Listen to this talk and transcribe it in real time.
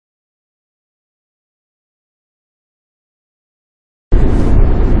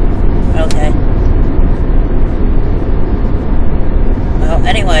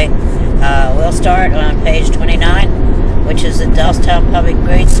start on page 29, which is the Doylestown Public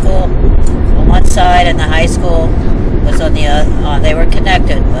Grade School on one side, and the high school was on the other. They were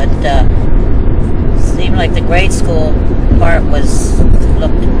connected, but seemed like the grade school part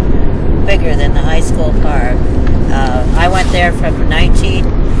looked bigger than the high school part. I went there from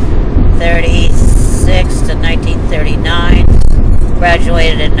 1936 to 1939.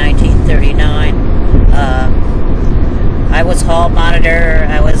 Graduated in 1939. I was hall monitor.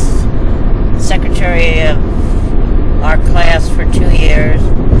 I was secretary of our class for 2 years.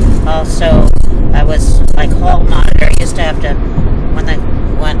 Also, I was like hall monitor. I used to have to, when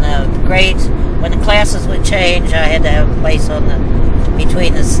the classes would change, I had to have a place on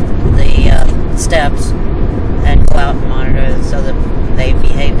between the steps and go out and monitor so that they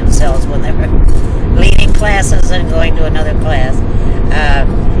behaved themselves when they were leaving classes and going to another class.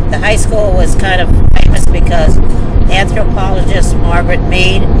 The high school was kind of famous because anthropologist Margaret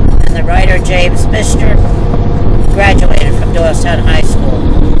Mead and the writer James Michener graduated from Doylestown High School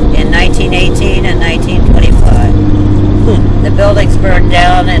in 1918 and 1925. The buildings burned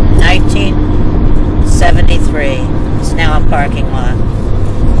down in 1973. It's now a parking lot.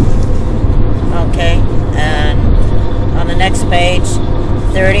 Okay, and on the next page,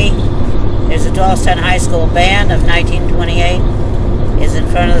 30, there's a Doylestown High School band of 1928 is in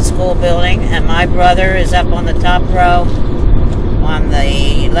front of the school building, and my brother is up on the top row on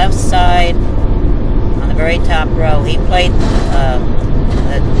the left side, on the very top row. He played the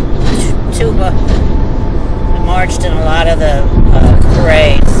tuba, marched in a lot of the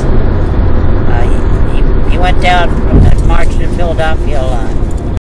parades. He went down from the March in Philadelphia a lot.